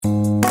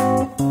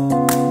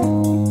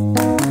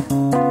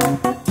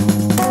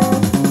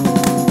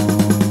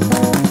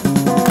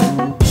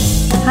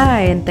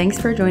and thanks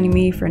for joining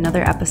me for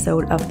another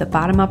episode of the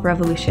Bottom Up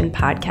Revolution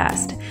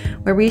podcast,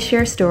 where we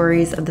share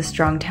stories of the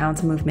Strong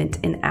Towns movement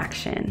in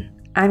action.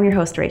 I'm your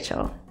host,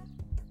 Rachel.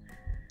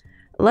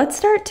 Let's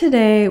start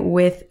today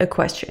with a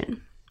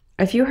question.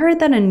 If you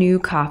heard that a new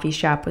coffee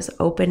shop was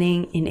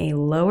opening in a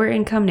lower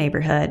income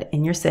neighborhood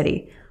in your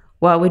city,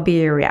 what would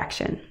be your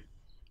reaction?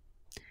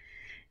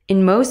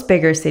 In most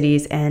bigger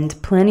cities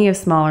and plenty of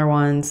smaller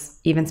ones,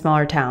 even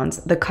smaller towns,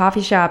 the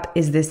coffee shop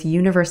is this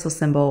universal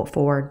symbol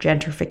for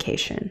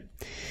gentrification.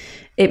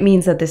 It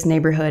means that this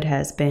neighborhood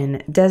has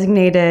been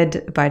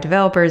designated by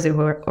developers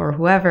or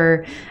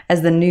whoever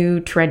as the new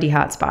trendy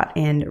hotspot,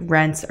 and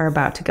rents are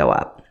about to go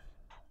up.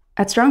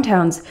 At Strong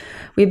Towns,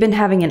 we've been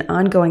having an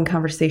ongoing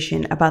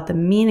conversation about the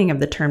meaning of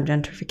the term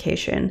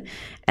gentrification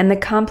and the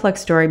complex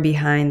story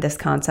behind this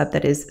concept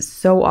that is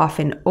so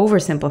often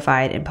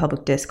oversimplified in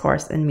public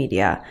discourse and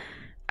media.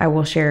 I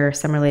will share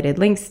some related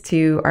links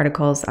to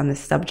articles on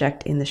this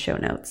subject in the show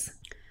notes.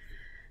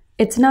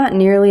 It's not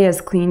nearly as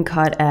clean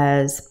cut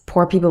as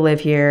poor people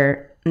live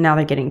here, now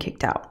they're getting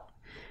kicked out.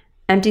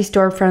 Empty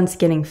storefronts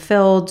getting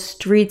filled,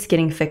 streets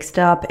getting fixed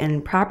up,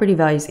 and property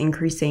values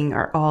increasing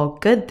are all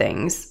good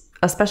things,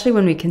 especially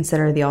when we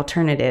consider the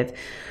alternative,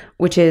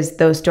 which is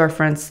those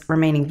storefronts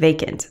remaining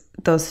vacant,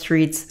 those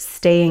streets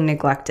staying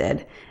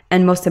neglected,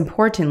 and most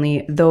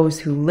importantly, those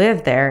who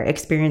live there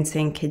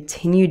experiencing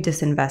continued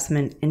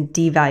disinvestment and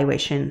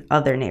devaluation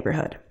of their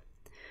neighborhood.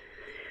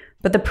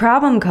 But the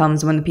problem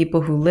comes when the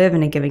people who live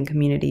in a given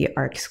community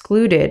are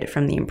excluded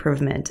from the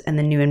improvement and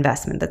the new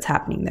investment that's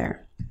happening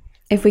there.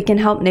 If we can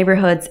help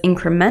neighborhoods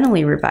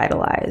incrementally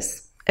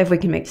revitalize, if we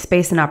can make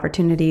space and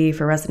opportunity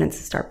for residents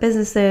to start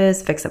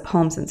businesses, fix up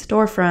homes and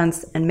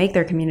storefronts, and make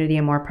their community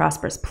a more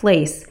prosperous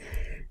place,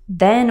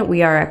 then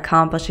we are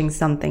accomplishing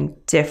something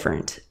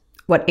different,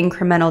 what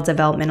Incremental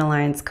Development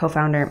Alliance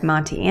co-founder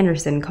Monty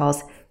Anderson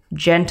calls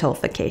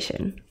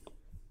gentlification.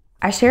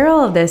 I share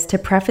all of this to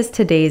preface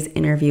today's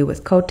interview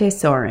with Coté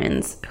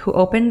Soerens, who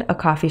opened a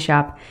coffee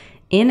shop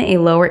in a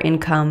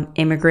lower-income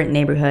immigrant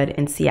neighborhood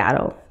in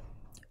Seattle.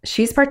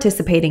 She's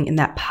participating in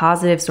that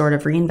positive sort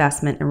of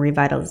reinvestment and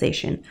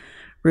revitalization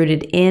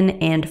rooted in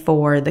and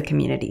for the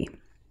community.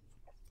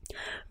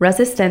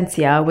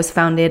 Resistencia was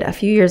founded a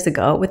few years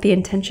ago with the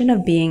intention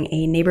of being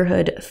a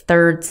neighborhood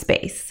third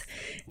space.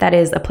 That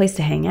is, a place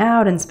to hang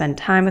out and spend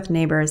time with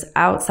neighbors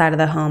outside of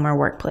the home or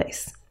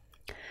workplace.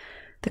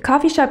 The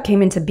coffee shop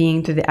came into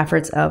being through the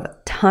efforts of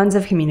tons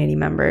of community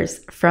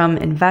members, from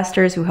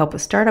investors who help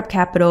with startup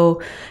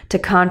capital to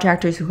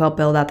contractors who help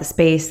build out the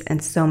space,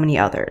 and so many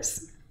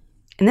others.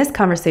 In this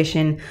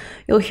conversation,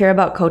 you'll hear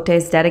about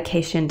Coté's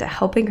dedication to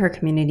helping her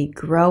community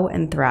grow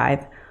and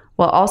thrive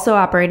while also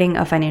operating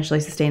a financially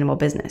sustainable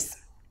business.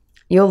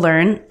 You'll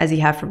learn, as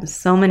you have from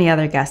so many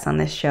other guests on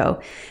this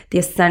show, the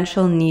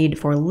essential need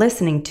for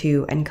listening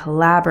to and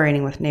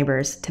collaborating with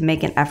neighbors to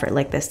make an effort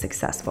like this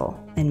successful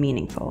and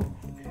meaningful.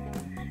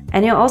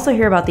 And you'll also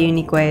hear about the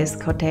unique ways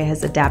Coté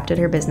has adapted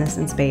her business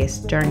and space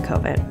during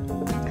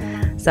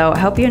COVID. So I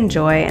hope you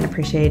enjoy and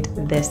appreciate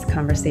this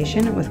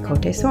conversation with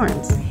Coté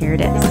Soerens. Here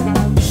it is.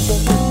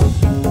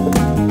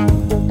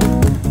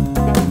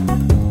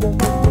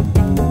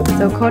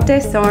 So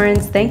Coté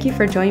Soerens, thank you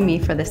for joining me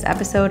for this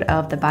episode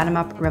of the Bottom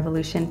Up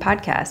Revolution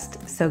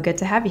podcast. So good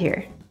to have you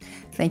here.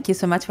 Thank you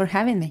so much for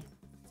having me.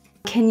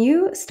 Can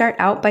you start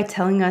out by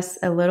telling us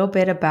a little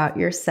bit about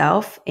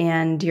yourself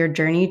and your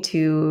journey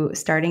to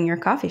starting your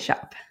coffee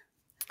shop?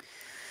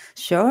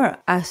 Sure.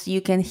 As you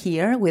can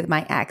hear with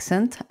my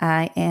accent,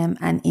 I am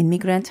an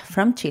immigrant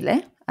from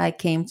Chile. I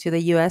came to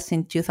the US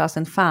in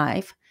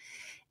 2005,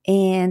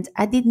 and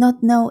I did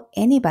not know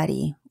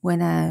anybody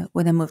when I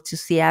moved to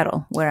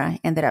Seattle, where I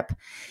ended up.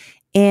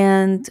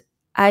 And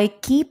a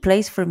key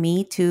place for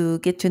me to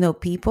get to know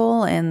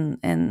people and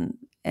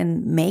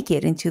make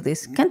it into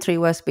this country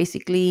was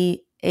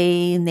basically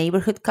a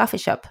neighborhood coffee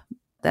shop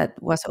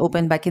that was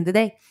open back in the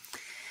day.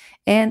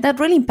 And that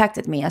really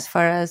impacted me as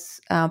far as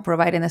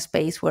providing a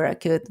space where I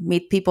could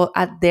meet people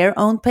at their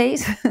own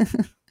pace.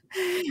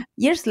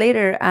 Years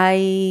later,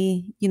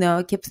 I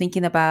kept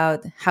thinking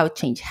about how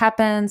change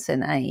happens,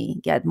 and I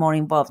got more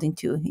involved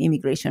into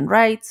immigration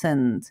rights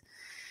and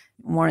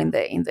more in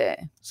the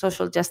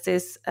social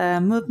justice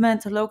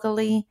movement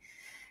locally.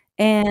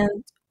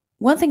 And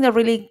one thing that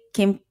really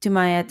came to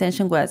my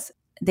attention was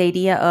the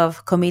idea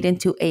of committing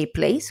to a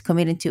place,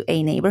 committing to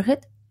a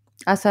neighborhood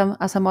as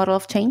a model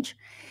of change.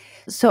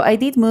 So I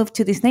did move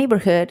to this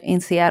neighborhood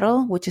in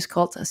Seattle, which is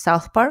called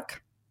South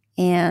Park,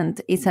 and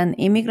it's an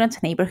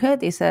immigrant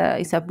neighborhood. It's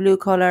a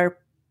blue-collar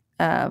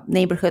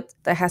neighborhood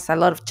that has a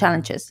lot of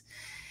challenges.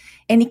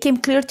 And it came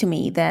clear to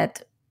me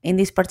that in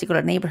this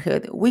particular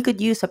neighborhood, we could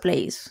use a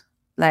place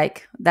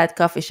like that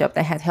coffee shop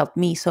that had helped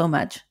me so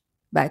much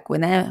back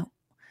when I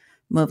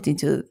moved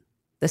into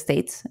the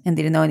States and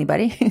didn't know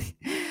anybody.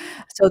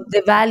 So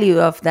the value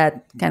of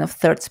that kind of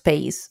third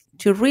space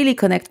to really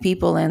connect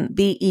people and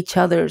be each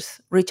other's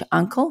rich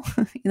uncle,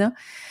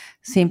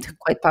 seemed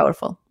quite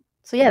powerful.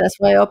 So yeah, that's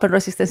why I opened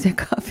Resistencia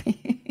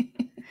Coffee.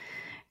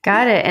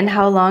 Got it. And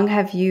how long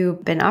have you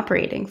been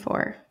operating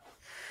for?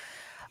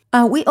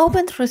 We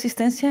opened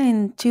Resistencia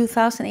in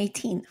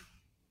 2018.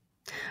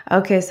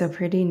 Okay, so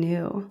pretty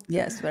new.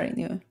 Yes, very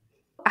new.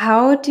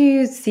 How do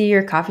you see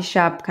your coffee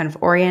shop kind of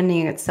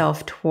orienting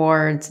itself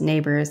towards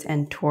neighbors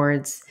and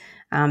towards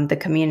the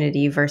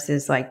community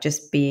versus like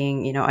just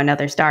being,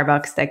 another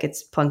Starbucks that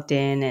gets plunked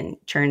in and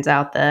churns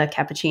out the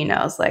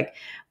cappuccinos? Like,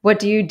 what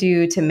do you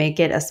do to make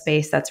it a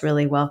space that's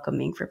really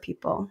welcoming for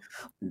people?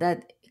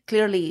 That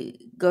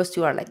clearly goes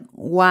to our like,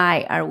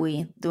 why are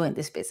we doing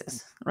this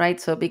business, right?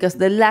 So because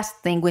the last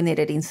thing we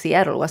needed in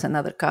Seattle was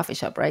another coffee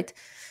shop, right?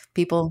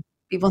 People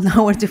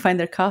know where to find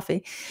their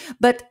coffee.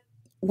 But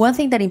one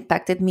thing that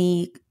impacted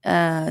me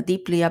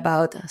deeply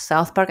about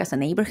South Park as a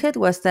neighborhood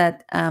was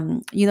that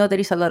there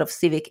is a lot of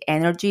civic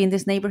energy in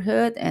this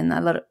neighborhood, and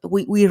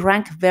we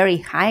rank very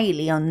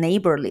highly on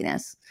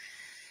neighborliness,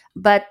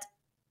 but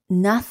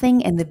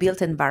nothing in the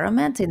built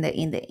environment in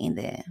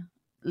the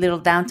little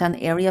downtown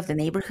area of the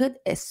neighborhood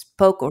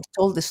spoke or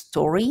told the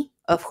story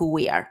of who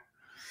we are.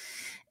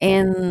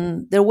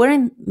 And there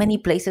weren't many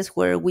places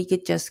where we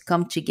could just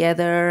come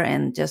together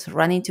and just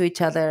run into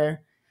each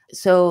other.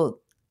 So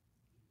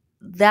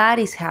that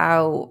is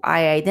how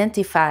I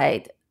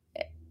identified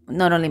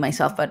not only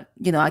myself, but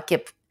I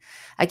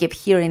kept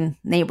hearing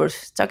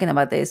neighbors talking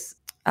about this,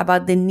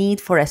 about the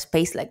need for a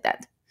space like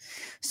that.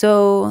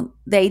 So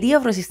the idea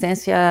of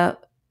Resistencia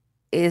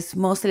is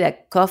mostly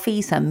like coffee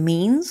is a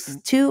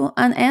means to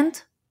an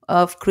end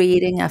of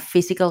creating a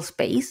physical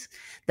space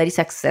that is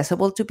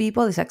accessible to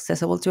people, is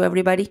accessible to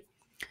everybody,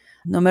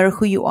 no matter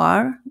who you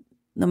are,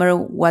 no matter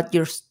what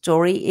your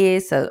story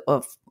is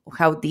of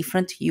how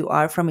different you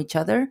are from each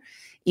other.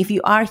 If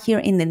you are here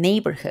in the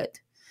neighborhood,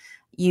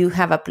 you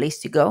have a place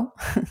to go.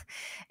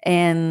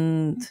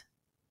 And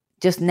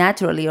just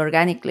naturally,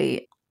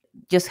 organically,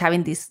 just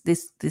having this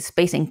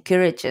space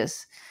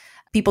encourages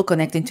people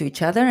connecting to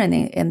each other,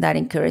 and that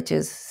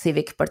encourages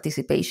civic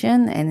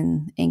participation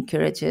and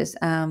encourages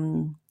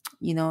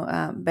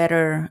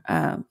better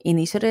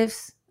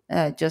initiatives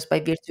just by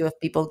virtue of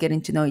people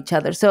getting to know each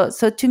other. So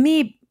to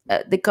me,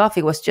 the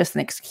coffee was just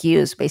an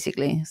excuse.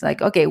 Basically, it's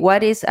like, okay,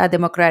 what is a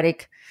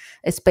democratic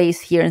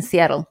space here in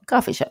Seattle?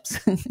 Coffee shops.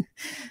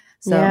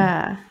 So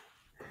Yeah.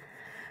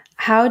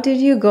 How did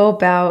you go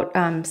about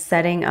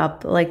setting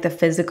up like the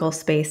physical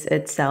space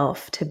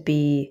itself to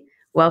be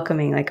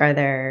welcoming? Like, are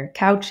there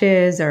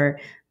couches or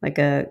like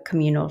a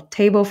communal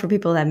table for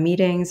people that have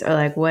meetings, or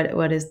like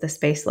what is the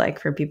space like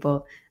for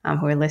people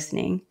who are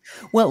listening?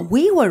 well,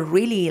 we were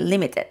really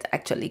limited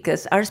actually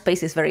because our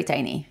space is very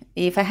tiny.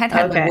 If I had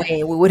my Okay.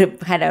 way, we would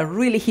have had a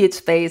really huge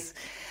space,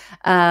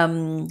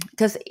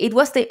 because it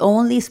was the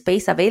only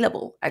space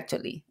available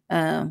actually.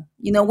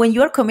 When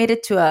you're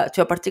committed to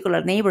a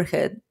particular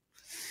neighborhood,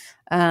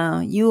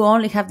 you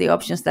only have the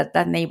options that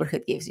that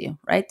neighborhood gives you,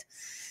 right?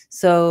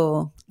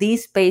 So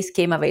this space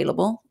came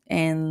available,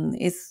 and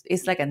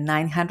it's like a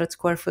 900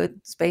 square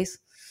foot space,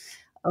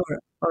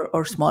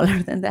 or smaller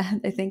than that,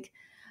 I think.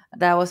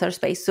 That was our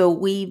space. So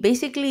we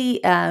basically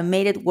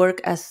made it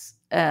work as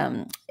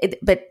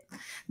but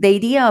the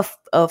idea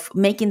of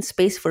making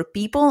space for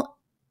people,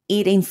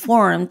 it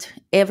informed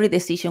every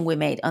decision we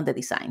made on the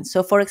design.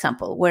 So for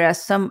example,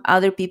 whereas some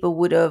other people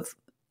would have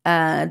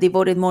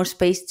devoted more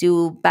space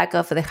to back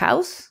of the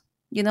house,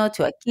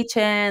 to a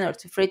kitchen or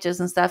to fridges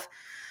and stuff,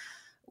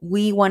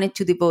 we wanted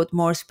to devote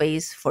more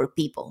space for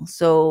people.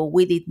 So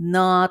we do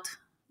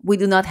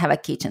not have a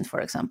kitchen, for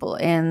example.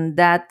 And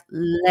that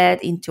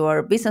led into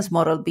our business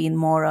model being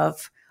more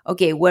of,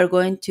 okay, we're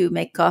going to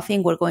make coffee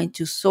and we're going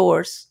to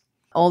source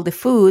all the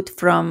food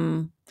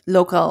from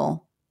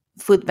local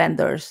food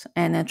vendors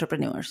and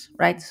entrepreneurs,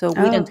 right? So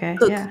we Oh, don't okay.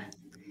 cook Yeah.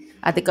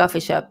 at the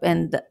coffee shop.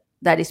 And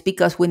that is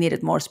because we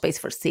needed more space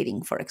for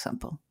sitting, for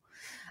example.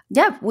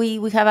 Yeah, we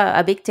have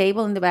a big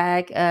table in the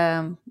back.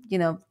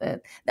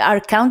 Our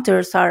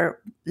counters are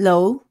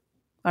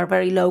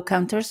very low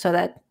counters, so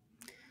that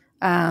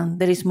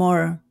there is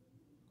more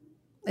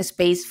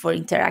space for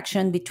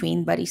interaction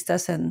between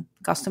baristas and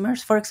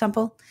customers. For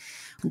example,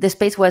 the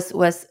space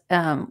was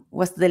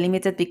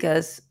delimited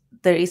because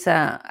there is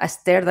a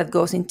stair that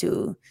goes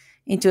into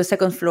a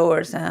second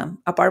floor's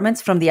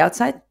apartments from the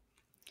outside.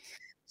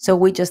 So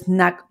we just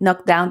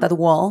knock down that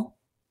wall,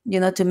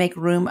 to make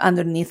room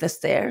underneath the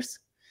stairs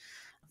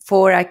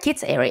for a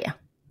kids area.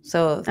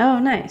 So Oh,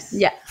 nice.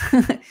 yeah,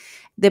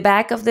 the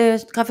back of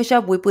the coffee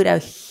shop, we put a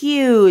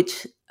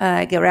huge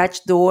garage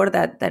door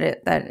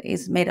that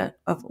is made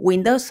of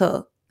windows.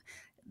 So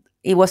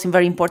it wasn't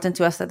very important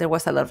to us that there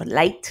was a lot of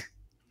light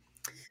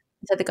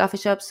inside the coffee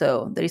shop.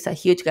 So there is a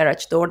huge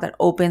garage door that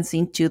opens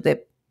into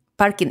the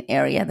parking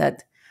area.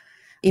 That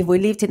if we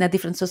lived in a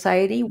different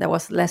society that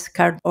was less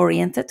car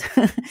oriented,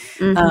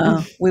 Hmm.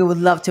 we would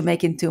love to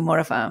make into more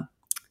of a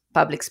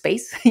public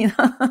space.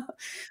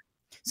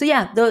 So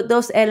yeah,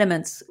 those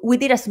elements, we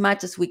did as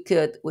much as we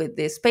could with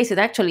this space. And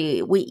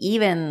actually, we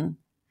even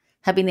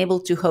have been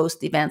able to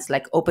host events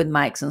like open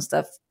mics and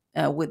stuff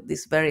with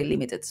this very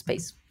limited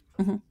space.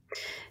 Mhm.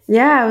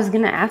 Yeah, I was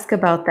going to ask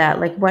about that.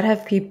 Like, what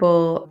have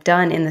people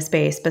done in the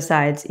space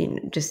besides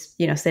just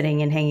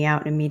sitting and hanging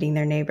out and meeting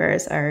their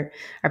neighbors? Are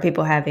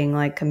people having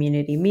like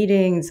community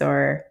meetings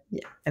or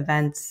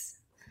events?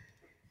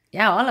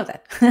 Yeah, all of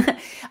that.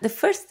 The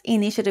first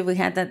initiative we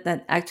had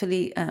that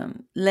actually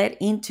led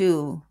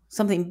into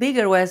something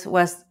bigger was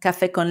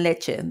Café con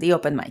Leche, the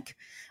open mic.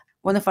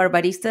 One of our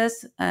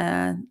baristas,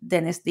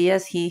 Dennis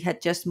Diaz, he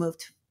had just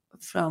moved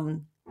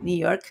from New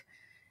York,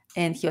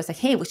 and he was like,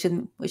 "Hey, we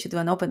should do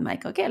an open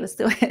mic. Okay, let's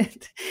do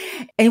it."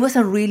 And it was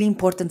a really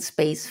important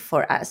space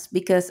for us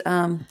because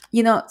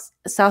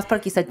South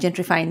Park is a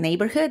gentrifying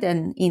neighborhood,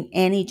 and in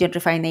any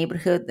gentrifying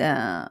neighborhood,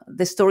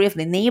 the story of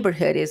the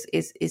neighborhood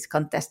is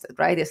contested,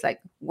 right? It's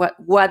like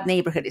what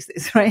neighborhood is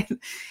this, right?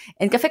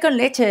 And Café con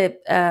Leche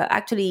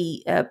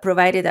actually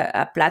provided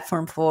a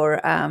platform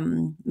for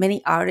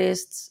many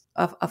artists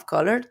of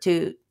color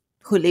to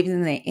who live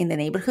in the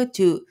neighborhood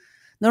to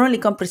not only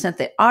come present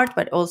the art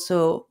but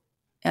also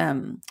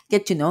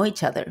get to know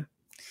each other.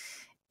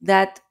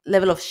 That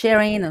level of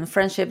sharing and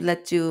friendship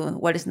led to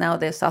what is now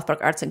the South Park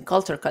Arts and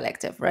Culture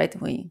Collective, right?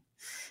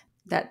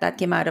 That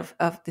came out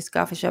of this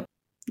coffee shop.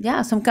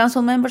 Yeah, some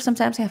council members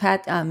sometimes have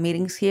had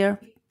meetings here.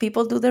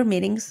 People do their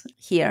meetings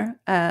here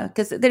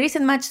because there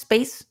isn't much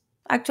space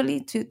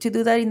actually to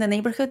do that in the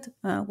neighborhood,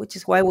 which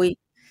is why we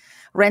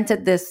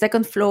rented the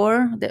second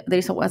floor.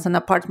 Was an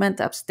apartment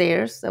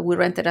upstairs that we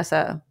rented as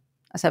a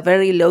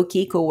very low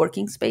key co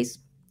working space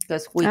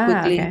because we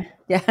quickly, Okay.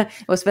 yeah,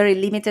 it was very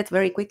limited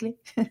very quickly.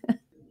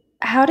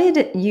 How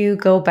did you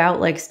go about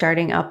like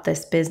starting up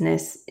this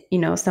business?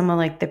 Some of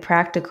like the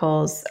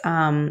practicals.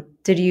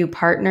 Did you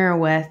partner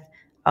with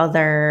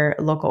other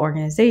local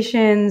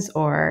organizations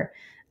or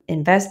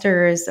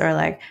investors, or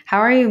like how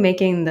are you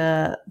making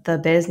the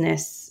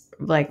business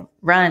like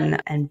run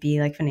and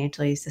be like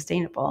financially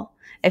sustainable?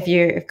 If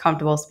you're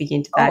comfortable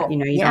speaking to that, Oh, you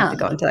don't have yeah. to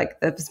go into like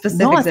the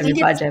No, I specifics of your think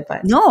it's budget,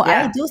 but no, I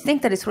yeah, do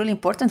think that it's really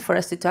important for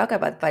us to talk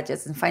about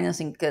budgets and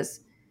financing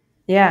because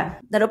yeah,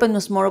 that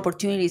opens more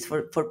opportunities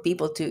for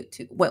people to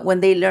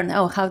when they learn,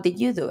 oh, how did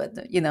you do it?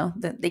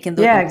 That they can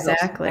do it yeah,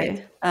 themselves, right?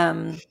 exactly.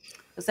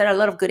 Because there are a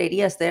lot of good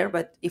ideas there,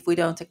 but if we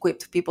don't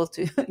equip people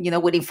to,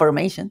 with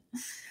information,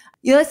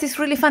 it's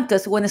really fun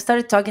because when I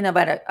started talking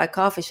about a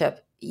coffee shop,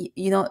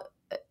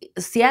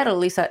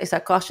 Seattle is a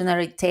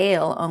cautionary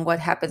tale on what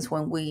happens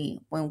when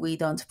we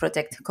don't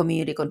protect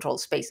community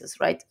controlled spaces,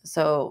 right?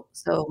 So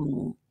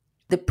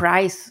the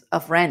price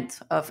of rent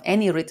of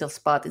any retail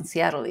spot in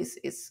Seattle is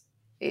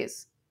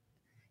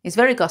is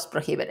very cost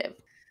prohibitive.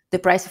 The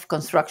price of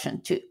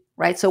construction too,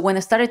 right? So when I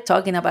started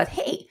talking about,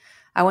 hey,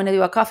 I want to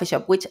do a coffee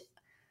shop, which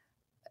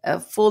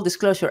full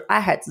disclosure, I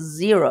had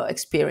zero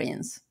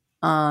experience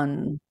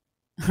on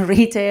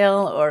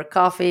retail or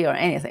coffee or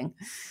anything.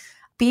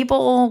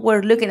 People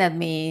were looking at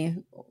me,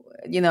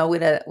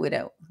 with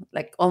a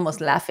like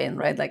almost laughing,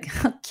 right? Like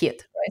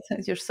cute,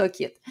 right? You're so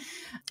cute.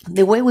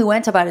 The way we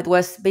went about it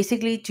was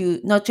basically to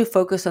not to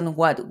focus on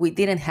what we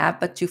didn't have,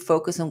 but to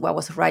focus on what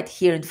was right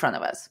here in front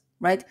of us,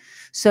 right?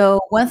 So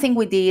one thing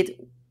we did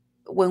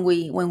when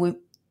we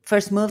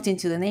first moved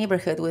into the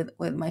neighborhood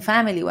with my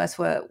family was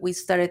where we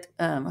started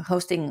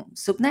hosting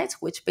soup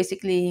nights, which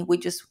basically we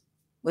just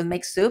would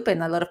make soup,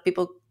 and a lot of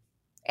people,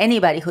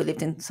 anybody who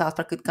lived in South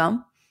Park could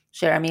come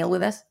share a meal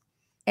with us.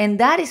 And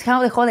that is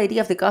how the whole idea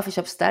of the coffee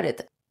shop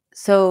started.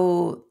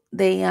 So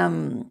they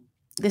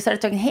started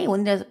talking, hey, we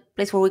need a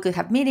place where we could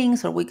have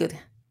meetings or we could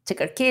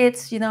take our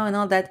kids, and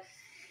all that.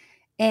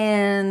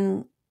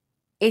 And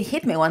it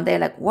hit me one day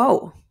like,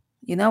 whoa,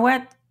 you know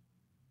what?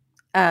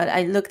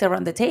 I looked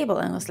around the table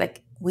and was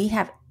like, we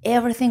have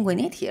everything we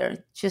need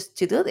here just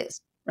to do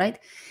this, right?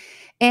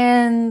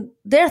 And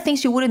there are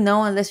things you wouldn't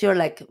know unless you're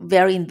like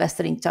very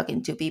invested in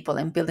talking to people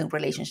and building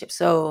relationships.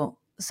 So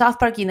South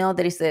Park,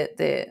 there is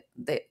the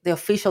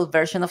official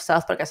version of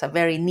South Park as a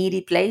very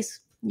needy place.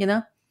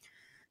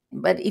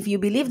 But if you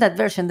believe that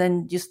version,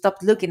 then you stop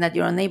looking at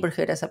your own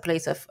neighborhood as a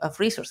place of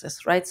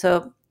resources, right?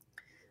 So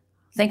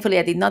thankfully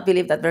I did not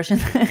believe that version.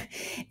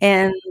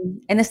 and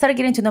and I started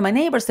getting to know my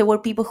neighbors. There were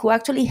people who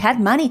actually had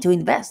money to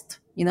invest,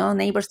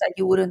 neighbors that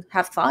you wouldn't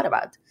have thought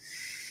about.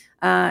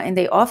 And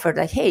they offered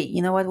like, hey,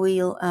 you know what,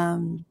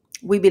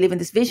 we believe in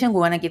this vision, we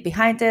want to get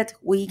behind it,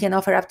 we can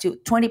offer up to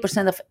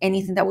 20% of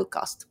anything that would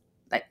cost.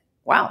 Like,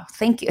 wow,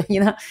 thank you.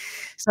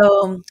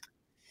 So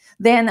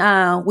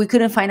then we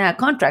couldn't find a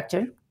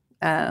contractor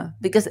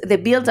because the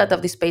build out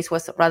of the space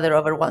was rather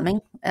overwhelming.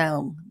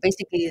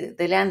 Basically,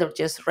 the landlord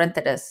just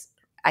rented us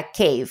a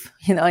cave.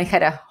 It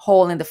had a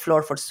hole in the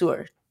floor for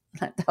sewer.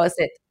 That was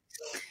it.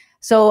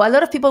 So a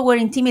lot of people were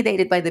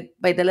intimidated by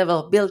the level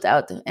of build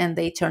out, and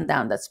they turned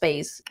down that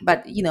space.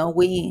 But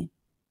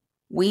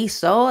we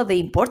saw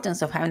the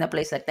importance of having a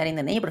place like that in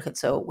the neighborhood,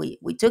 so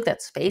we took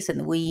that space,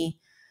 and we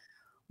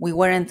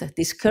weren't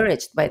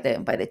discouraged by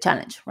the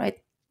challenge, right?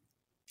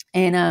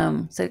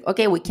 And said,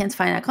 okay, we can't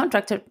find a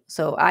contractor,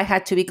 so I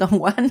had to become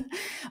one.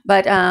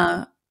 But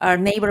our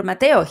neighbor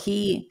Mateo,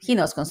 he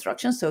knows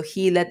construction, so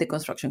he led the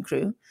construction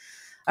crew.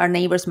 Our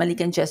neighbors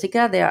Malik and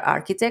Jessica, they are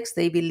architects.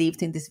 They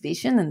believed in this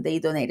vision and they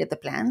donated the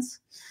plans.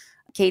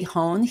 Kate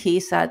Hone,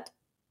 he's an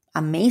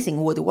amazing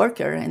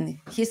woodworker, and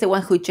he's the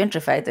one who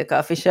gentrified the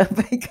coffee shop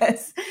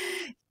because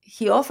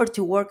he offered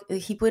to work.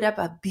 He put up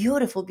a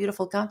beautiful,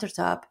 beautiful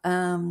countertop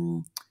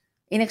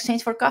in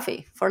exchange for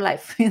coffee for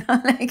life.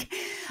 Like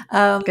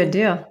Good um,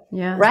 deal.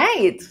 Yeah.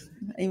 right,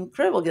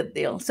 incredible good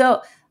deal.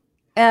 So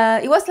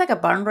it was like a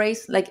barn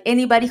race. Like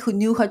anybody who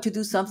knew how to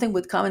do something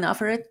would come and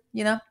offer it.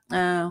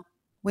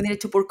 We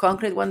needed to pour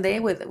concrete one day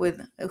with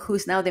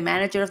who's now the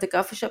manager of the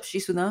coffee shop,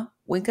 Shisuno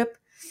Winkup,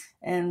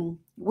 and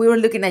we were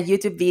looking at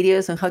YouTube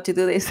videos on how to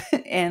do this.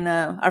 And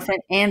our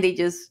friend Andy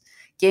just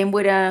came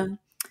with a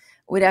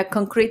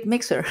concrete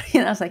mixer.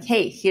 I was like,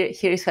 hey,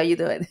 here's how you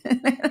do it.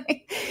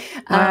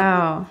 um,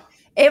 Wow.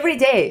 every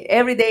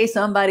day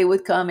somebody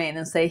would come in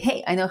and say,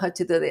 hey, I know how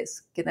to do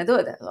this. Can I do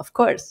it? Of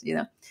course.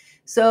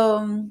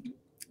 So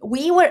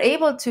we were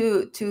able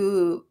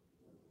to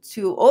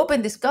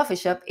open this coffee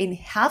shop in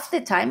half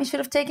the time it should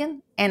have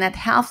taken and at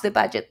half the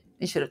budget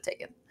it should have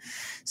taken.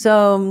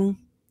 So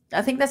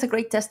I think that's a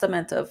great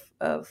testament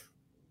of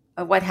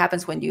what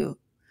happens when you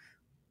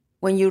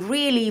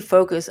really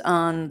focus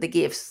on the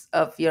gifts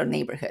of your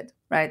neighborhood,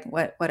 right?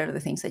 What are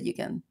the things that you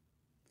can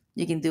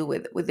do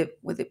with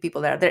the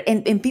people that are there,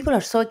 and people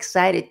are so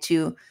excited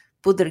to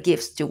put their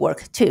gifts to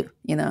work too.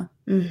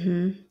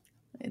 Mm-hmm.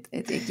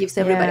 It gives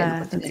everybody an Yeah,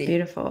 that's opportunity.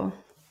 beautiful.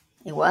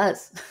 It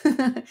was.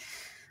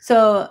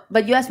 So,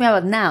 but you asked me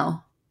about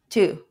now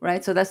too,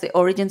 right? So that's the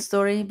origin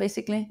story,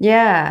 basically.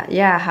 Yeah,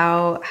 yeah.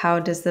 How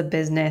does the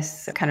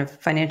business kind of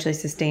financially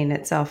sustain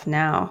itself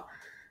now?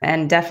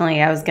 And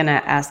definitely, I was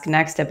gonna ask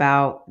next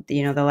about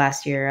the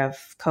last year of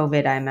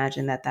COVID. I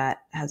imagine that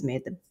has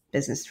made the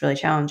business really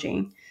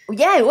challenging.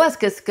 Yeah, it was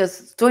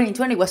because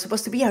 2020 was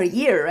supposed to be our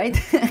year, right?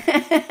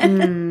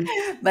 Mm,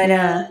 but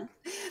yeah,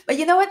 but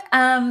you know what?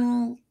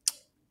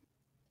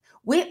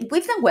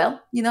 We've done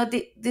well.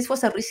 This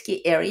was a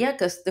risky area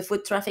because the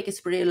foot traffic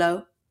is pretty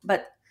low,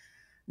 but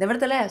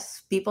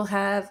nevertheless, people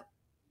have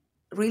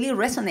really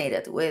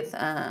resonated with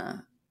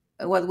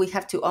what we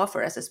have to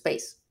offer as a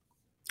space.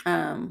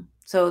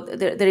 So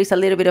there is a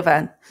little bit of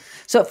a.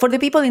 So for the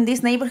people in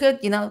this neighborhood,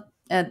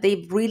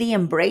 they've really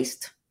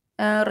embraced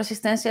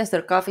Resistencia as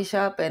their coffee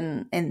shop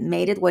and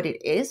made it what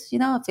it is.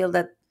 I feel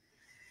that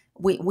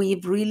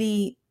we've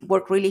really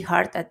worked really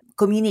hard at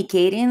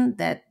communicating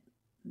that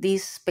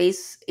this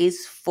space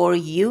is for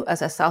you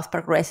as a South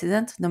Park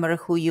resident, no matter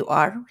who you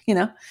are.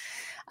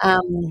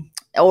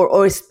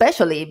 Or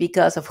especially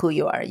because of who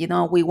you are.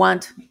 We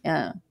want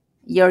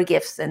your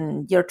gifts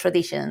and your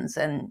traditions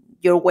and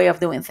your way of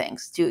doing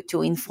things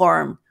to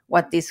inform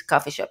what this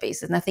coffee shop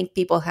is. And I think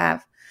people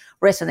have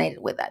resonated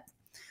with that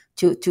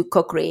to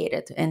co-create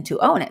it and to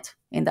own it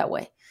in that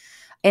way.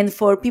 And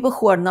for people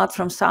who are not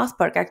from South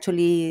Park,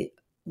 actually,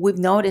 we've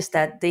noticed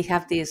that they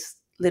have this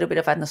little bit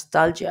of a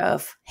nostalgia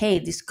of, hey,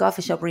 this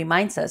coffee shop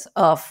reminds us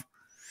of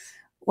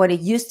what it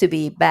used to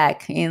be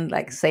back in,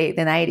 like, say,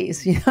 the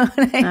 90s,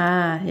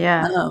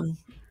 yeah. um,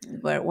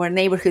 where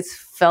neighborhoods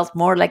felt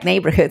more like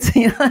neighborhoods.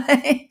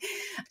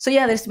 So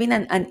yeah, there's been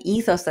an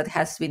ethos that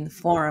has been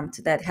formed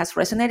that has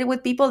resonated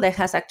with people, that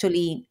has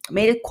actually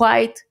made it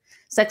quite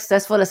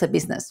successful as a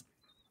business.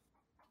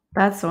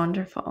 That's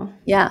wonderful.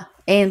 Yeah.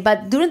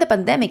 But during the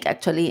pandemic,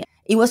 actually,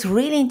 it was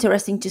really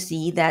interesting to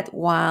see that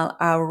while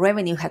our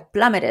revenue had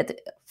plummeted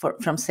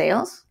from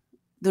sales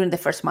during the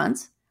first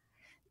months,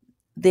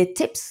 the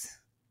tips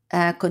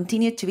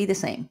continued to be the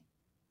same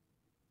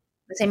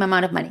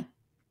amount of money.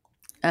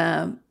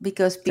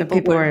 Because So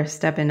people were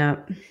stepping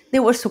up. they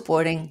were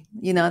supporting,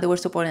 they were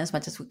supporting as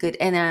much as we could,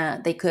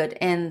 and they could.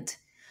 And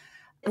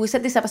we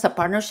set this up as a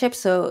partnership.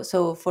 So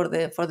for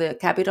the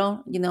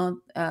capital,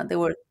 there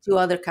were two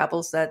other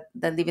couples that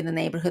live in the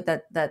neighborhood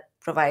that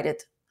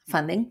provided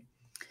funding.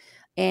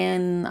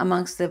 And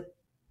amongst the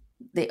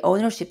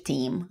ownership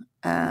team,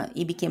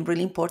 it became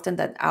really important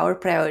that our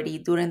priority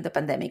during the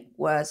pandemic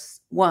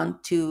was, one,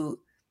 to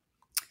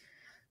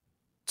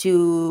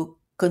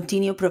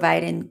continue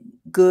providing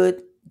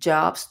good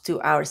jobs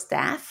to our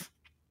staff,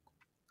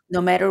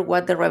 no matter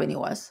what the revenue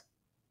was.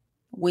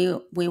 We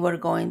were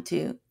going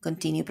to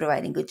continue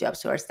providing good jobs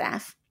to our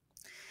staff,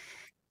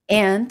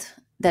 and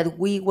that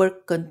we were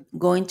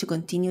going to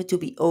continue to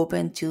be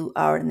open to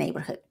our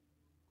neighborhood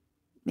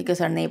because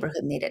our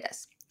neighborhood needed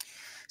us.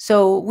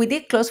 So we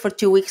did close for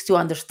 2 weeks to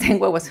understand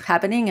what was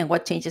happening and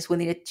what changes we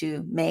needed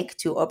to make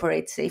to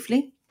operate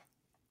safely.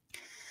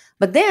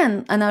 But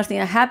then another thing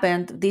that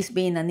happened, this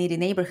being a needy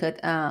neighborhood,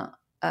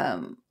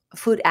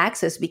 food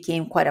access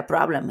became quite a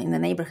problem in the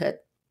neighborhood.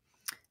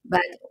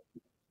 But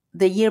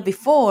the year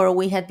before,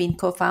 we had been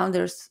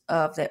co-founders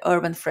of the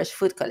Urban Fresh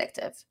Food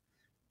Collective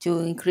to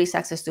increase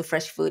access to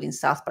fresh food in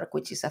South Park,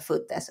 which is a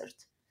food desert.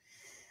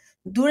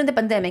 During the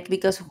pandemic,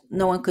 because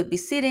no one could be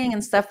sitting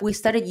and stuff, we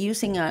started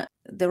using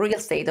the real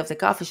estate of the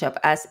coffee shop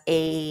as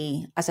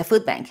a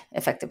food bank,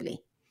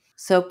 effectively.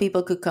 So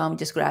people could come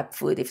just grab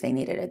food if they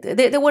needed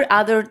it. There were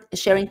other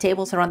sharing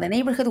tables around the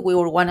neighborhood. We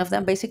were one of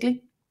them,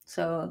 basically.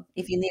 So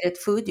if you needed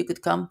food, you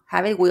could come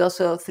have it. We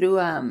also threw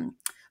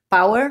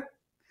power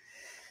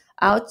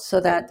out so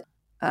that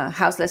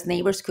houseless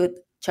neighbors could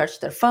charge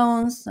their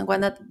phones and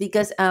whatnot.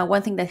 Because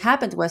one thing that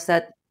happened was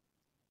that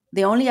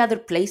the only other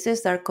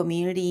places that are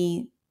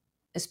community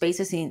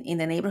spaces in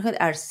the neighborhood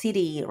are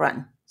city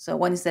run. So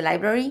one is the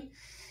library,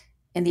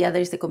 and the other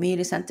is the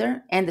community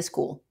center and the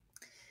school.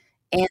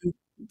 And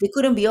they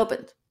couldn't be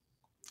opened.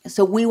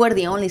 So we were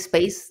the only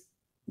space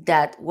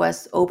that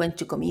was open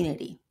to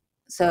community.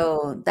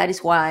 So that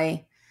is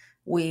why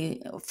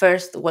we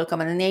first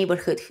welcomed a neighbor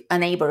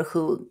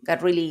who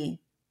got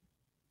really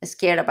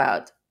scared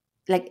about,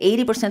 like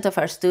 80% of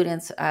our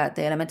students at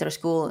the elementary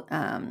school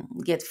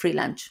get free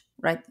lunch,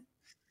 right?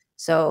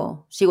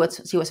 So she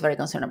was very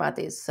concerned about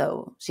this.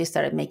 So she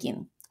started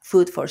making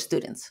food for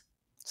students.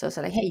 So it's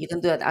like, hey, you can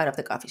do it out of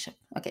the coffee shop.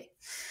 Okay.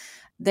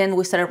 Then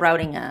we started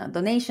routing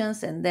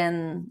donations, and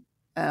then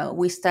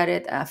we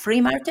started a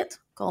free market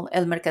called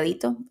El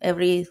Mercadito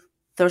every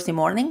Thursday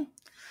morning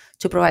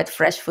to provide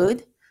fresh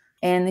food,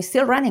 and it's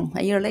still running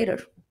a year later.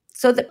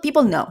 So that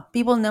people know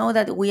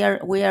that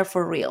we are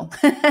for real,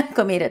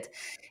 committed,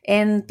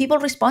 and people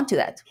respond to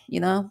that,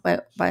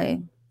 by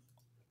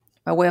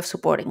way of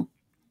supporting.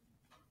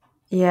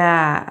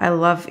 Yeah, I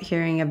love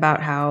hearing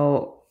about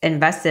how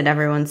invested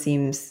everyone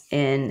seems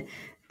in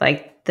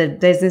like the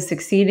business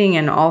succeeding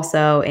and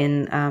also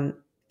in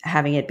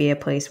having it be a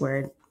place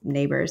where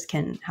neighbors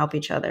can help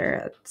each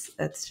other.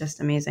 It's just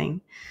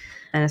amazing.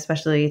 And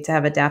especially to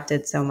have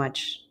adapted so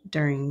much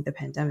during the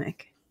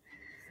pandemic.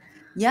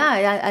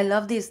 Yeah, I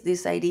love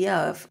this idea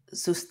of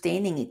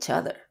sustaining each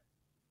other.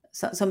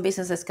 Some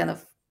businesses kind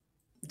of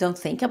don't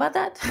think about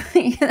that.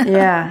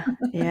 Yeah,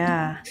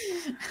 yeah.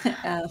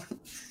 Uh,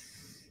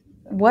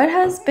 What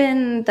has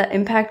been the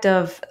impact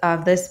of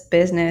this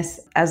business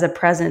as a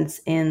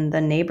presence in the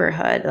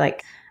neighborhood?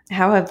 Like,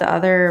 how have the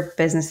other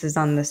businesses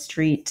on the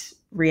street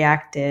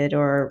reacted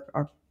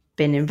or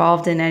been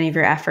involved in any of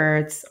your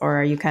efforts? Or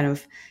are you kind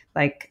of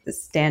like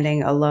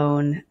standing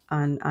alone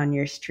on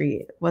your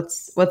street?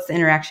 What's the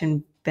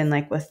interaction been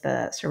like with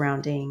the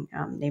surrounding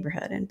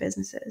neighborhood and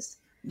businesses?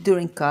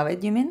 During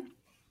COVID, you mean?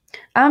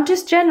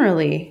 Just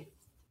generally.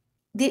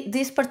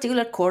 This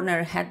particular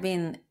corner had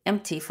been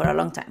empty for a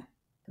long time.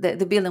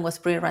 The building was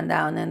pretty run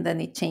down, and then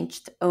it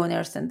changed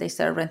owners and they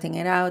started renting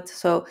it out.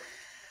 So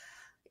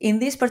in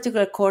this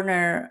particular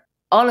corner,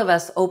 all of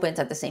us opened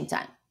at the same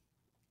time.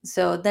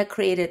 So that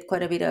created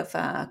quite a bit of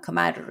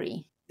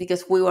camaraderie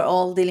because we were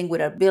all dealing with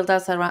our build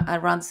outs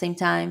around the same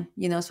time.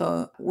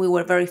 So we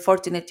were very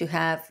fortunate to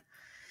have,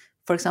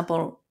 for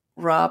example,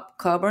 Rob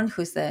Coburn,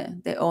 who's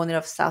the owner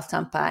of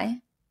Southtown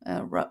Pie,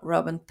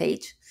 Rob and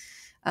Paige.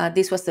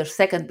 This was their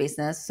second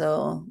business,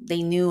 so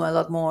they knew a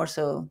lot more.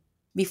 So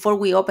before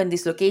we opened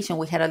this location,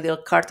 we had a little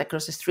cart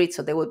across the street,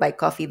 so they would buy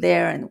coffee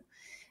there,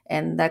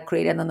 and that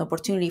created an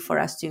opportunity for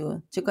us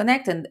to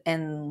connect.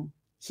 And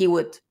he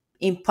would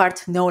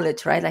impart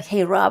knowledge, right? Like,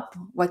 hey, Rob,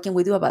 what can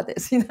we do about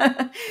this?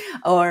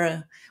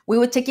 Or we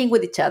would check in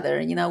with each other,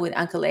 with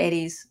Uncle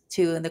Eddie's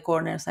too in the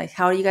corners. Like,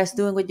 how are you guys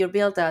doing with your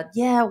build out?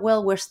 Yeah,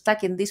 well, we're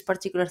stuck in this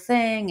particular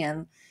thing,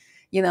 and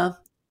you know,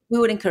 we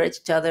would encourage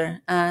each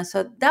other.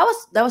 So that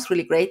was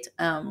really great.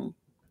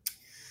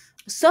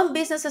 Some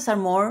businesses are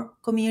more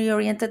community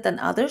oriented than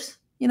others.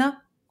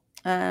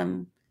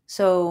 Um,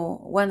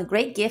 so one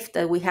great gift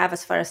that we have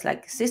as far as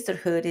like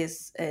sisterhood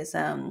is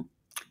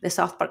the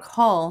South Park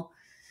Hall.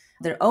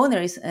 Their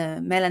owner is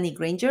Melanie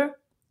Granger.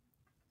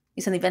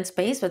 It's an event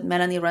space, but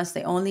Melanie runs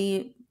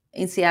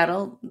in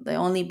Seattle, the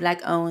only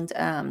Black owned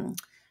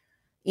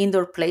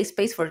indoor play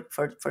space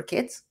for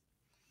kids.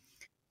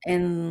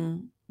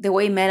 And the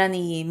way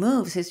Melanie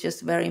moves is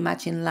just very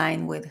much in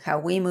line with how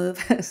we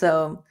move.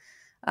 So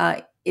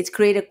it's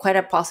created quite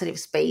a positive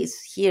space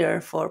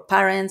here for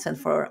parents and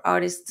for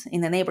artists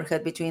in the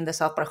neighborhood between the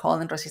South Park Hall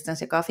and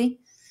Resistencia Coffee.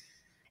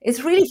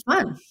 It's really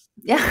fun.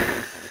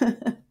 Yeah.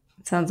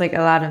 It sounds like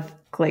a lot of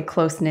like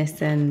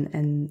closeness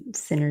and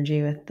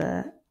synergy with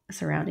the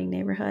surrounding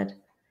neighborhood.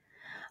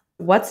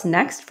 What's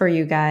next for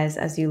you guys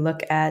as you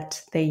look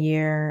at the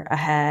year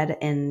ahead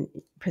and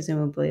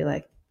presumably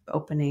like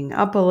opening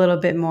up a little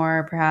bit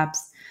more,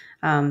 perhaps?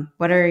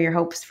 What are your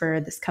hopes for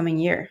this coming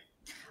year?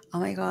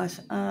 Oh my gosh.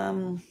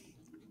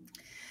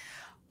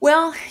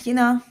 Well,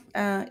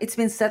 it's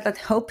been said that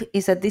hope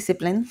is a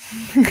discipline.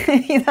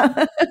 you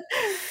know?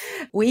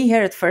 We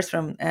heard it first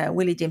from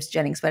Willie James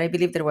Jennings, but I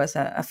believe there was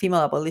a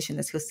female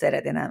abolitionist who said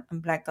it, and I'm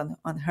blanked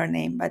on her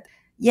name. But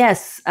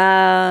yes,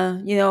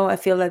 I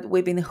feel that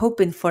we've been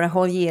hoping for a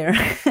whole year.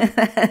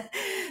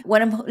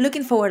 What I'm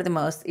looking forward the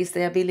most is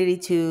the ability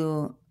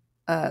to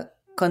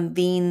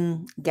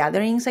convene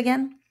gatherings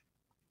again,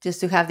 just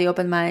to have the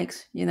open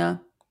mics.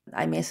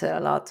 I miss it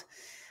a lot.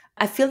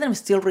 I feel that I'm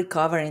still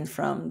recovering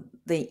from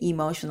the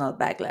emotional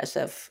backlash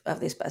of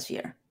this past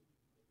year.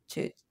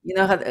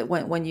 How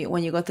when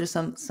you go through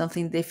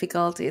something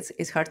difficult,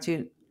 it's hard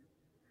to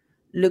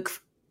look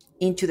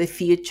into the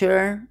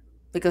future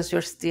because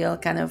you're still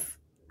kind of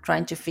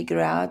trying to figure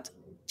out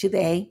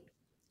today.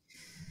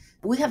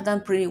 We have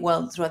done pretty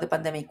well throughout the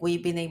pandemic.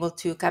 We've been able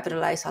to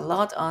capitalize a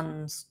lot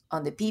on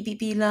the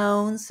PPP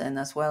loans, and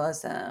as well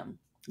as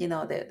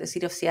the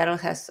city of Seattle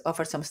has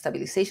offered some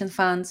stabilization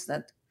funds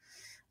that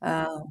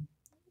uh,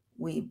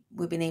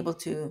 we've been able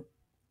to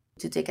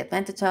take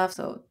advantage of.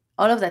 So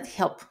all of that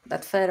help,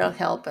 that federal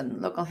help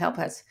and local help,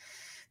 has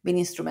been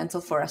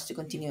instrumental for us to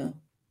continue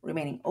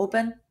remaining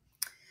open.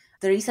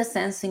 There is a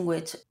sense in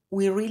which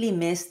we really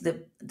miss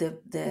the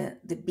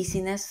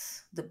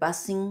busyness, the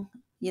buzzing,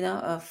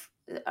 of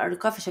our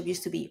coffee shop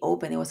used to be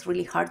open. It was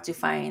really hard to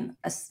find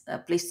a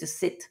place to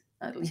sit,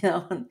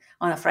 on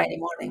a Friday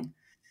morning.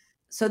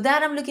 So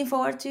that I'm looking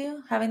forward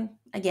to having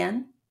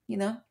again,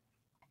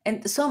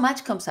 and so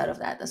much comes out of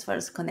that as far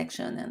as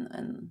connection,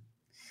 and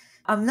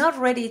I'm not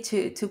ready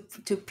to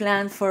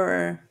plan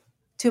for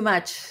too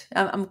much.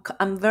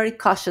 I'm very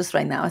cautious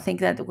right now. I think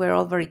that we're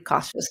all very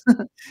cautious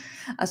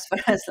as far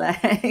as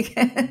like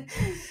uh,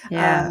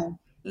 Yeah.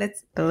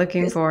 let's But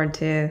looking just forward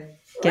to right,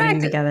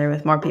 getting together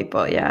with more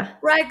people. Yeah.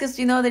 right, because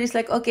there is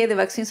like, okay, the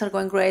vaccines are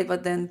going great,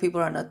 but then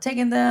people are not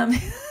taking them.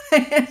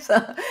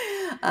 So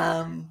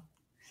um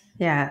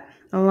Yeah.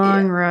 A yeah,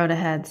 long road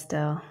ahead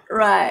still.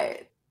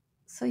 right.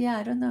 So yeah,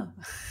 I don't know.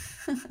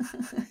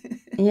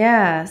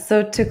 Yeah.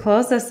 So to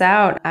close us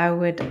out, I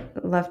would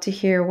love to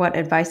hear what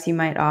advice you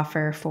might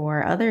offer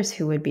for others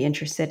who would be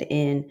interested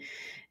in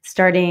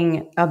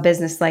starting a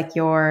business like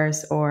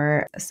yours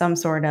or some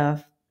sort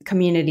of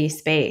community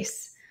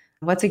space.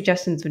 What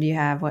suggestions would you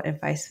have? What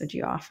advice would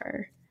you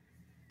offer?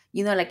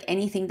 Like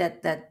anything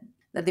that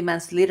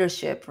demands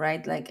leadership,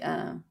 right? Like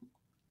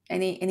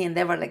any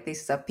endeavor like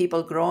this is a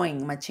people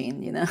growing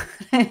machine.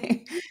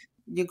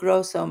 You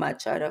grow so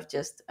much out of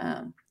just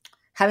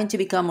having to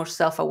become more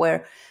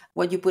self-aware.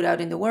 What you put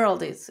out in the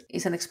world is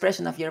an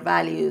expression of your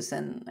values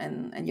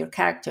and your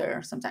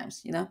character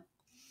sometimes.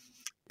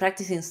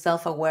 Practicing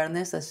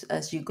self-awareness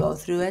as you go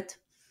through it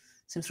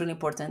seems really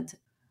important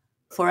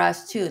for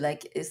us too.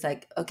 Like, it's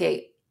like,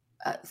 okay,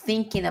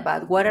 thinking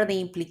about what are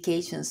the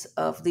implications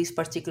of this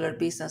particular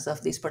business,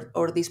 of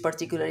or this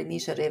particular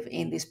initiative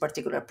in this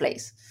particular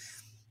place.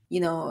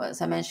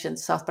 As I mentioned,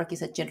 South Park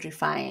is a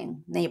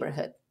gentrifying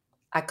neighborhood.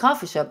 A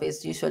coffee shop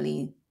is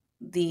usually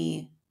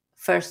the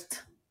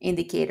first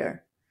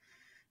indicator.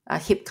 A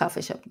hip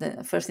coffee shop,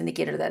 the first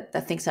indicator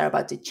that things are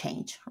about to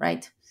change,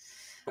 right?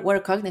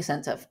 We're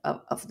cognizant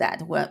of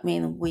that. Well, I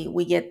mean,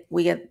 we get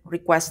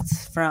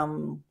requests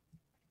from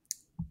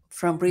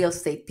real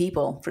estate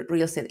people,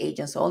 real estate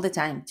agents all the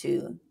time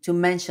to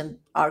mention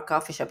our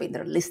coffee shop in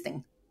their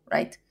listing,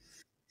 right?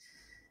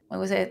 I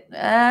would say,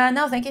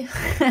 no, thank you.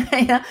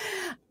 Yeah.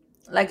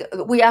 Like,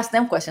 we ask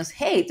them questions.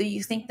 Hey, do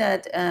you think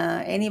that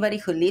anybody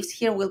who lives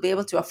here will be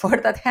able to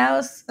afford that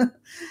house? They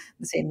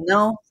say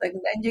no. It's like,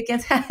 then you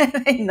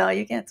can't. No,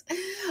 you can't.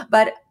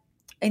 But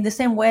in the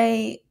same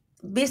way,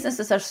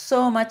 businesses are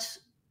so much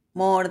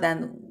more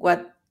than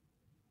what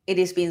it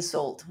is being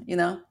sold. In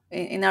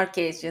our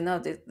case,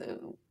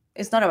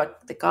 it's not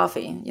about the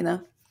coffee.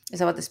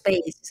 It's about the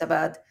space. It's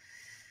about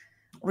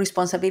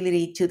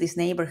responsibility to this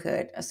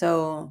neighborhood.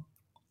 So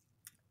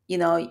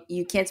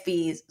you can't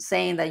be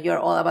saying that you're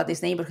all about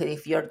this neighborhood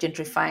if you're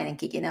gentrifying and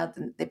kicking out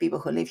the people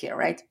who live here,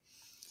 right?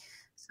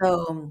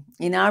 So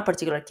in our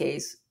particular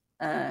case,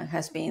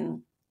 has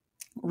been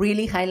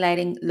really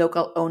highlighting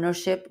local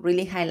ownership,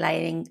 really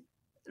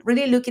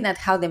looking at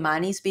how the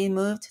money is being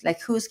moved,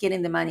 like who's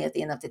getting the money at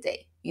the end of the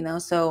day.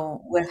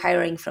 So we're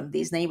hiring from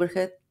this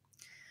neighborhood.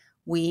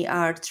 We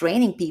are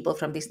training people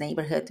from this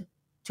neighborhood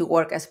to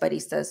work as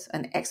baristas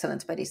and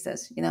excellent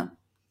baristas,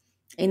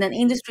 in an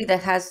industry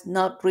that has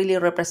not really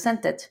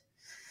represented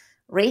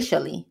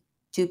racially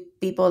to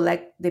people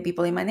like the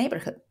people in my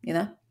neighborhood.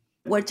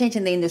 We're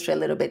changing the industry a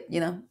little bit,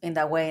 in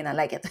that way, and I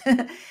like it.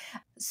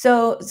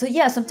 So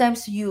yeah,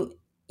 sometimes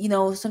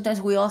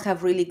sometimes we all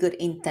have really good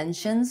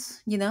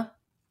intentions.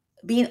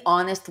 Being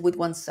honest with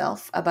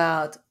oneself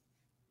about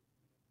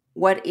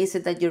what is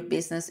it that your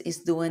business is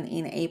doing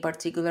in a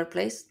particular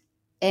place,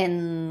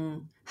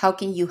 and how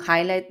can you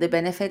highlight the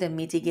benefit and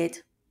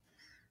mitigate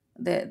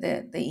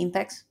the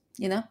impacts.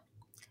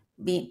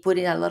 Be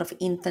putting a lot of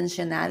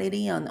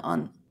intentionality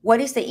on what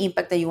is the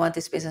impact that you want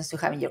this business to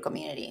have in your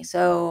community.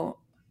 So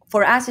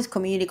for us, it's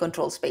community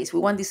control space. We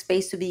want this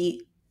space to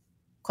be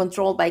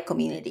controlled by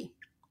community.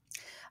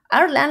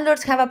 Our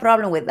landlords have a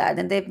problem with that,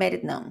 and they've made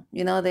it known.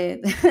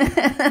 They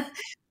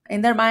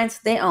in their minds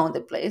they own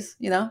the place.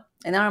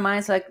 In our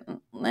minds, like,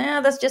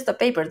 nah, that's just a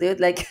paper, dude.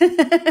 Like,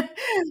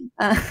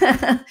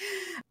 uh,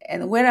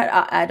 and we're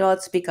at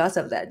odds because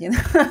of that.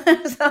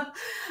 So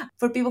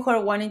for people who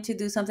are wanting to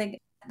do something,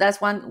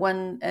 that's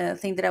one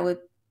thing that I would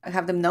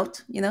have them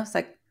note. It's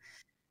like,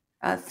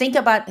 think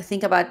about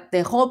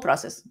the whole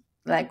process.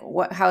 Like,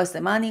 how is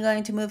the money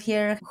going to move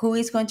here? Who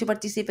is going to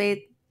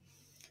participate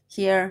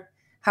here?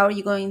 How are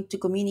you going to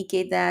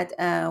communicate that?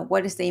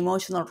 What is the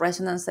emotional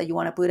resonance that you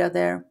want to put out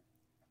there?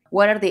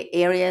 What are the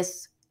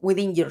areas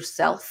within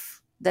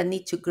yourself that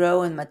need to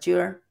grow and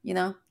mature?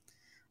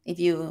 If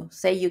you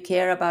say you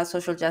care about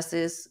social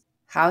justice,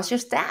 how's your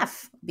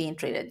staff being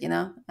treated?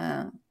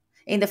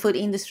 In the food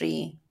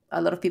industry, a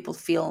lot of people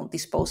feel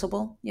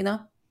disposable.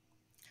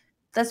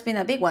 That's been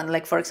a big one.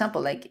 Like, for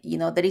example, like,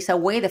 there is a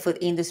way the food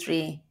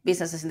industry,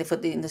 businesses in the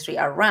food industry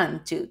are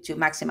run to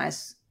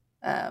maximize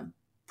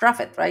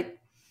profit, right?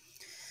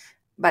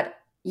 But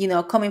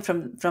coming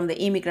from the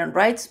immigrant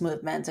rights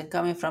movement and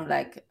coming from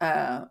like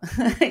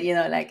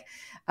like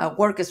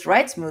workers'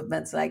 rights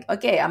movements, like,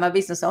 okay, I'm a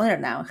business owner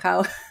now.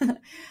 How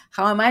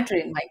how am I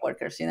treating my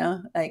workers?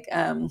 Like,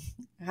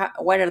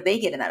 what are they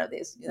getting out of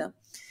this?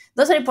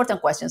 Those are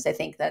important questions, I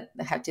think, that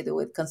have to do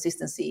with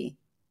consistency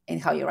in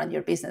how you run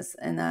your business.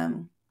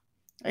 And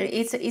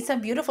it's a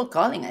beautiful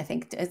calling. I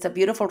think it's a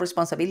beautiful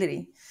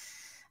responsibility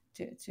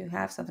to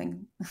have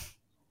something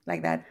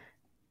like that.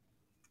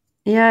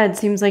 Yeah, it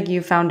seems like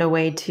you found a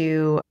way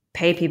to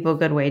pay people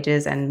good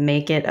wages and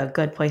make it a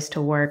good place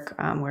to work,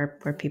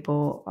 where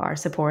people are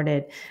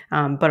supported,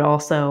 but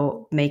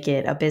also make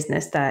it a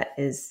business that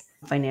is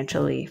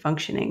financially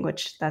functioning,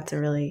 which that's a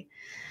really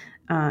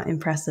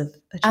impressive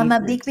I'm a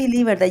big achievement.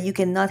 believer that you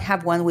cannot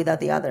have one without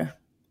the other.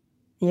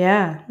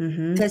 Yeah.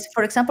 Mm-hmm. Because,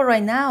 for example,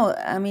 right now,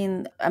 I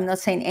mean, I'm not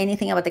saying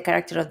anything about the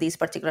character of these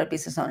particular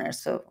business owners,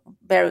 so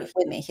bear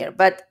with me here.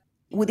 But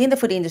within the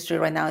food industry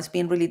right now, it's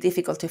been really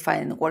difficult to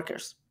find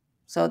workers.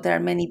 So there are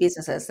many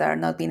businesses that are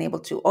not being able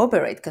to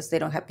operate because they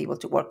don't have people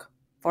to work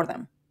for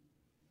them.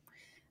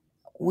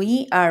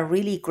 We are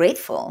really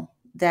grateful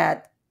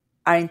that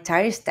our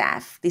entire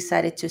staff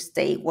decided to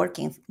stay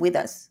working with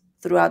us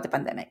throughout the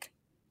pandemic.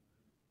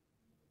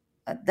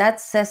 That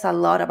says a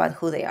lot about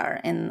who they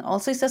are, and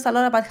also it says a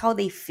lot about how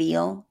they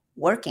feel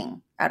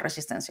working at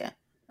Resistencia.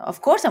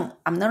 Of course, I'm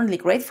not only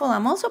grateful,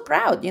 I'm also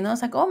proud.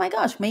 It's like, oh my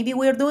gosh, maybe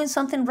we're doing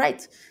something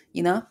right.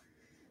 You know,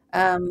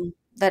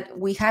 that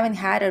we haven't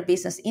had our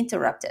business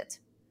interrupted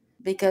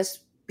because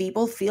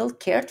people feel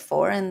cared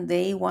for and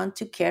they want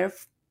to care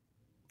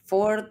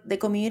for the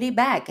community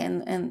back,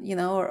 and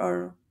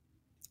or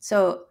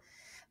so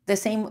the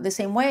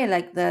same way,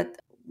 like that,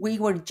 we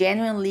were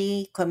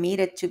genuinely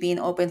committed to being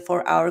open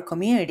for our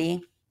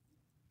community.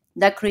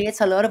 That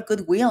creates a lot of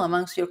goodwill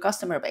amongst your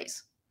customer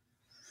base.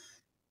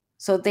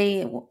 So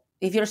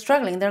if you're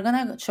struggling, they're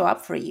gonna show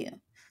up for you.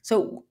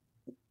 So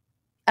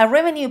our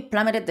revenue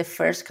plummeted the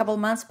first couple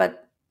months,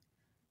 but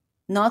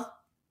not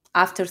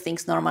after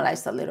things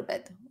normalized a little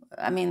bit.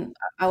 I mean,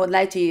 I would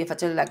lie to you if I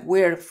tell you like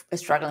we're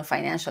struggling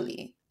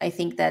financially. I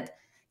think that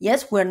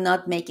yes, we're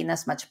not making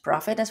as much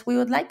profit as we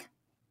would like,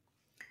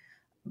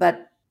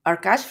 but our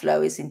cash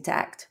flow is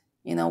intact.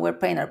 We're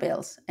paying our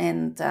bills,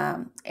 and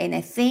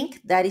I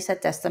think that is a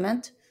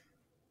testament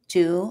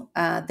to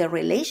the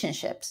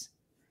relationships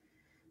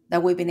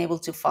that we've been able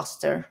to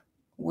foster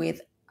with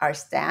our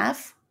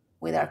staff,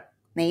 with our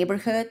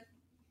neighborhood,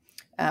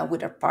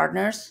 with our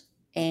partners,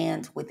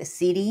 and with the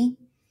city.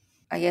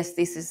 I guess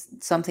this is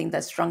something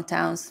that strong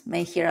towns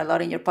may hear a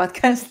lot in your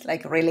podcast.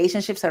 Like,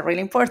 relationships are really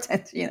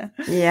important.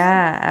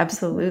 Yeah,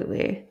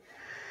 absolutely.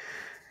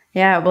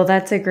 Yeah, well,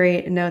 that's a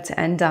great note to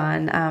end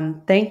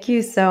on. Thank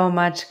you so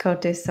much,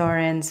 Coté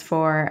Soerens,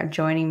 for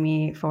joining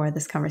me for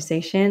this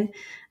conversation.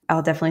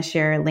 I'll definitely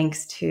share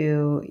links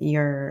to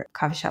your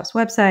coffee shop's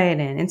website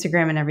and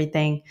Instagram and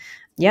everything.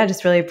 Yeah,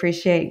 just really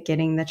appreciate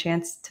getting the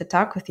chance to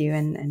talk with you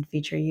and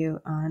feature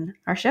you on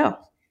our show.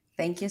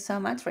 Thank you so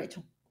much,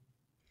 Rachel.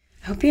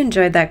 I hope you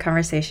enjoyed that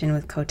conversation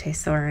with Coté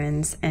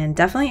Soerens. And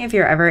definitely, if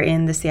you're ever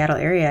in the Seattle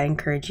area, I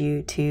encourage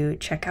you to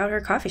check out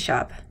her coffee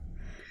shop.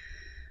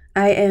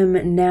 I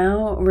am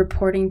now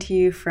reporting to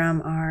you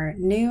from our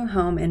new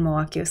home in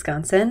Milwaukee,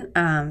 Wisconsin.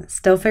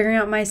 Still figuring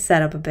out my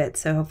setup a bit,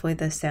 so hopefully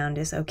the sound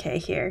is okay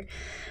here.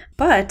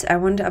 But I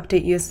wanted to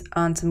update you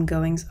on some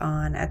goings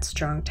on at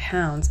Strong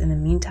Towns in the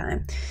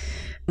meantime.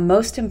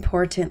 Most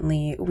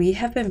importantly, we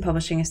have been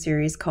publishing a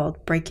series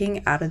called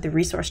Breaking Out of the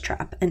Resource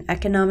Trap, an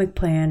economic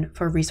plan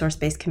for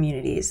resource-based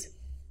communities.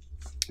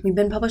 We've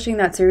been publishing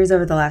that series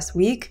over the last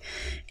week,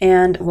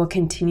 and we'll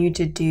continue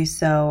to do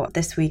so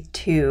this week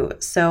too.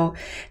 So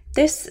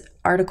this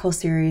article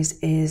series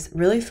is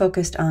really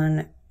focused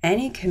on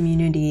any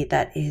community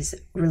that is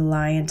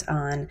reliant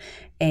on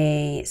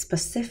a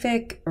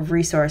specific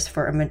resource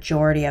for a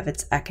majority of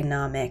its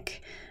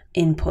economic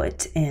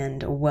input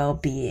and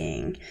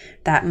well-being.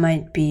 That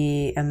might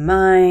be a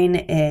mine,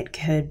 it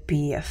could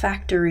be a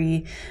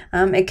factory,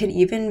 it could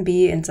even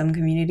be, in some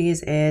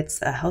communities,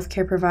 it's a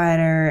healthcare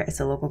provider,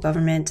 it's a local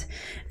government.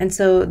 And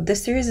so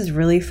this series is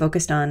really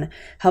focused on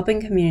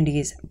helping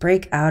communities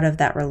break out of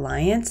that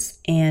reliance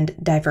and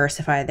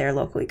diversify their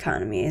local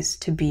economies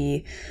to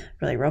be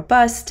really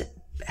robust,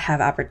 have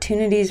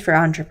opportunities for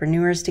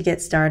entrepreneurs to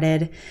get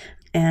started,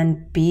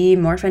 and be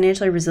more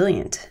financially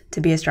resilient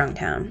to be a strong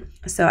town.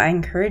 So I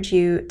encourage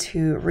you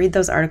to read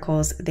those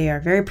articles. They are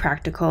very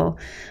practical,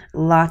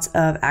 lots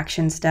of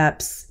action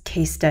steps,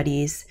 case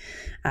studies.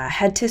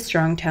 Head to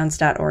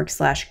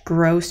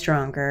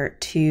strongtowns.org/growstronger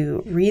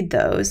to read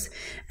those.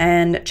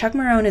 And Chuck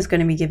Marone is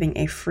going to be giving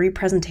a free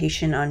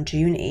presentation on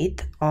June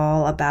 8th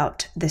all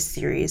about this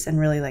series and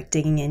really like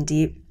digging in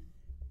deep,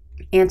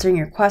 answering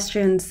your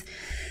questions.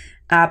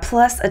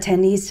 Plus,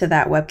 attendees to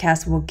that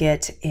webcast will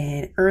get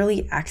an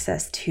early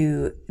access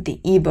to the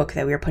ebook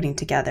that we are putting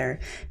together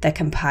that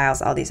compiles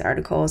all these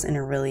articles in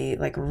a really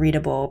like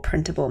readable,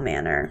 printable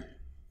manner.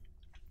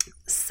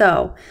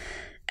 So,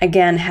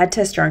 Again, head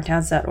to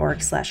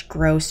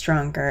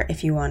strongtowns.org/grow-stronger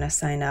if you want to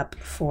sign up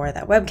for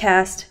that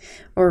webcast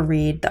or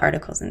read the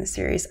articles in the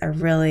series. I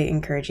really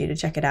encourage you to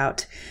check it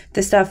out.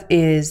 This stuff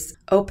is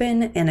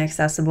open and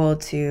accessible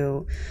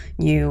to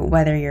you,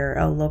 whether you're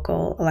a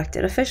local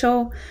elected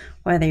official,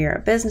 whether you're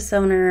a business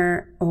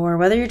owner, or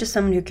whether you're just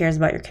someone who cares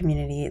about your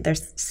community.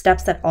 There's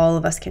steps that all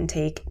of us can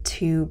take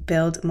to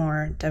build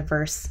more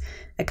diverse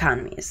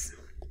economies.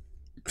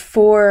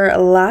 For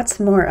lots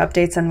more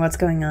updates on what's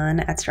going on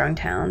at Strong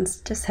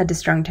Towns, just head to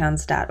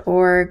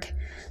strongtowns.org.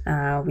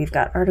 We've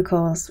got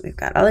articles, we've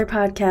got other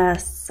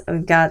podcasts,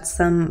 we've got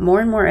some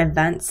more and more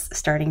events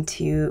starting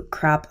to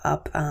crop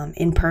up,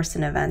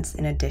 in-person events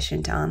in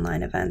addition to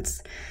online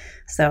events.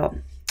 So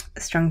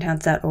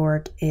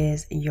strongtowns.org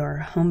is your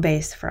home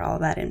base for all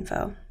that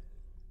info.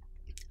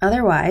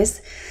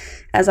 Otherwise,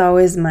 as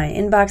always, my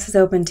inbox is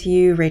open to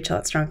you,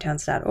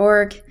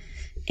 rachel@strongtowns.org,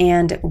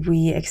 and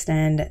we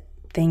extend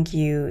thank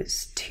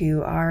yous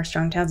to our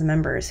Strong Towns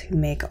members who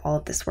make all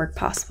of this work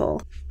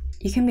possible.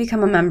 You can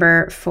become a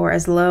member for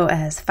as low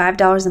as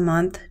 $5 a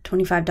month,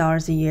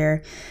 $25 a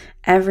year.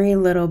 Every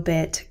little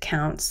bit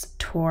counts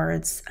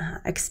towards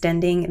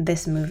extending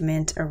this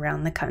movement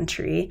around the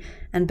country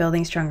and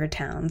building stronger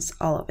towns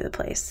all over the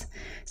place.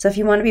 So if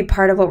you want to be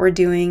part of what we're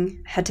doing,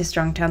 head to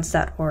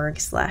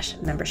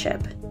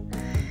strongtowns.org/membership.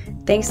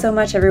 Thanks so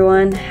much,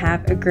 everyone.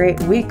 Have a great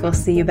week. We'll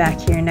see you back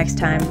here next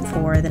time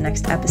for the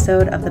next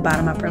episode of the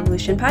Bottom Up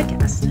Revolution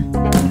podcast.